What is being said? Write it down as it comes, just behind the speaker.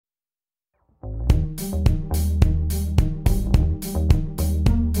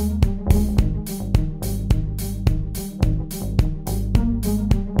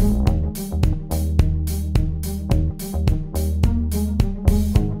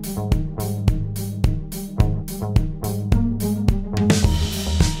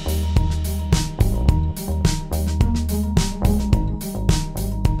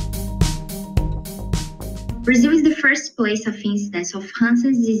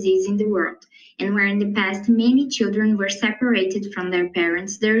disease in the world, and where in the past many children were separated from their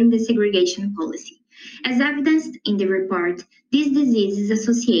parents during the segregation policy. As evidenced in the report, this disease is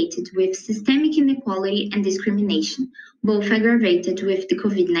associated with systemic inequality and discrimination, both aggravated with the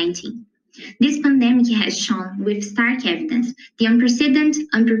COVID-19. This pandemic has shown with stark evidence the unprecedented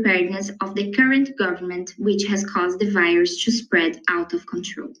unpreparedness of the current government, which has caused the virus to spread out of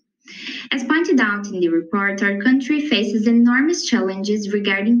control. As pointed out in the report, our country faces enormous challenges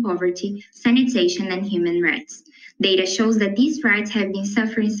regarding poverty, sanitation, and human rights. Data shows that these rights have been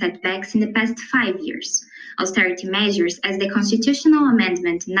suffering setbacks in the past 5 years. Austerity measures, as the Constitutional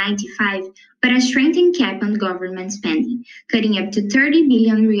Amendment 95, put a strengthened cap on government spending, cutting up to 30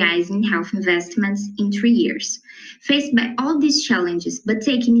 billion reais in health investments in 3 years. Faced by all these challenges, but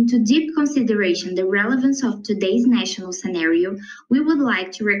taking into deep consideration the relevance of today's national scenario, we would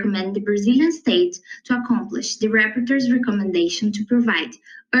like to recommend the Brazilian state to accomplish the rapporteur's recommendation to provide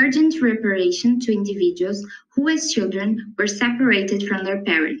urgent reparation to individuals who as children were separated from their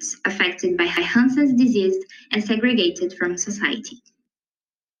parents, affected by Hansen's disease and segregated from society.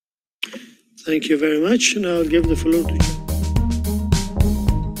 Thank you very much, and I'll give the floor to you.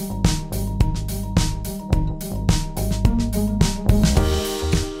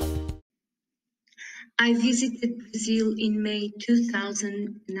 I visited Brazil in May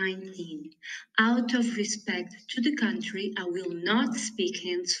 2019. Out of respect to the country, I will not speak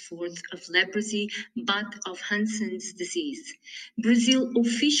henceforth of leprosy, but of Hansen's disease. Brazil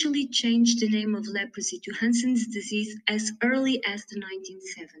officially changed the name of leprosy to Hansen's disease as early as the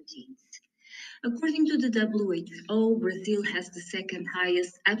 1970s. According to the WHO, Brazil has the second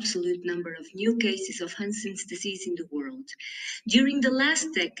highest absolute number of new cases of Hansen's disease in the world. During the last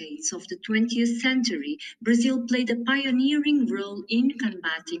decades of the 20th century, Brazil played a pioneering role in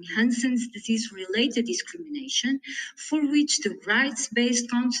combating Hansen's disease-related discrimination, for which the rights-based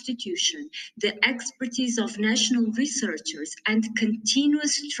constitution, the expertise of national researchers, and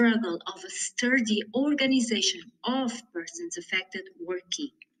continuous struggle of a sturdy organization of persons affected were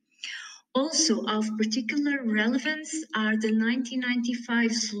key. Also of particular relevance are the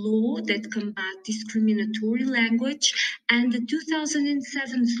 1995 law that combat discriminatory language and the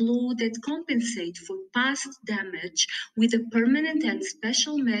 2007 law that compensate for past damage with a permanent and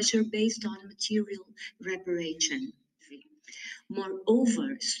special measure based on material reparation.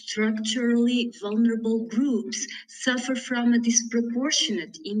 Moreover, structurally vulnerable groups suffer from a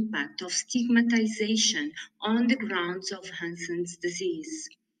disproportionate impact of stigmatization on the grounds of Hansen's disease.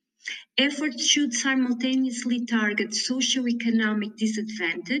 Efforts should simultaneously target socioeconomic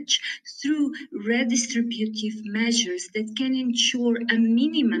disadvantage through redistributive measures that can ensure a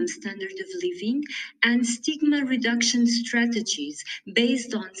minimum standard of living and stigma reduction strategies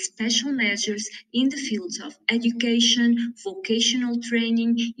based on special measures in the fields of education, vocational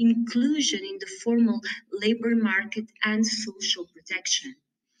training, inclusion in the formal labor market, and social protection.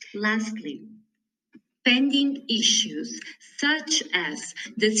 Lastly, pending issues such as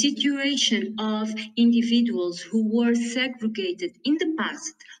the situation of individuals who were segregated in the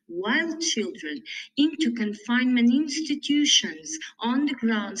past while children into confinement institutions on the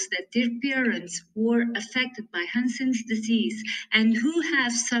grounds that their parents were affected by Hansen's disease and who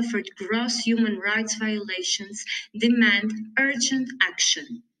have suffered gross human rights violations demand urgent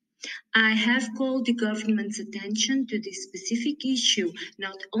action. I have called the government's attention to this specific issue,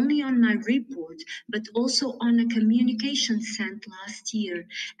 not only on my report, but also on a communication sent last year,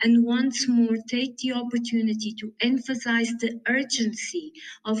 and once more take the opportunity to emphasize the urgency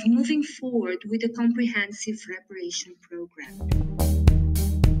of moving forward with a comprehensive reparation program.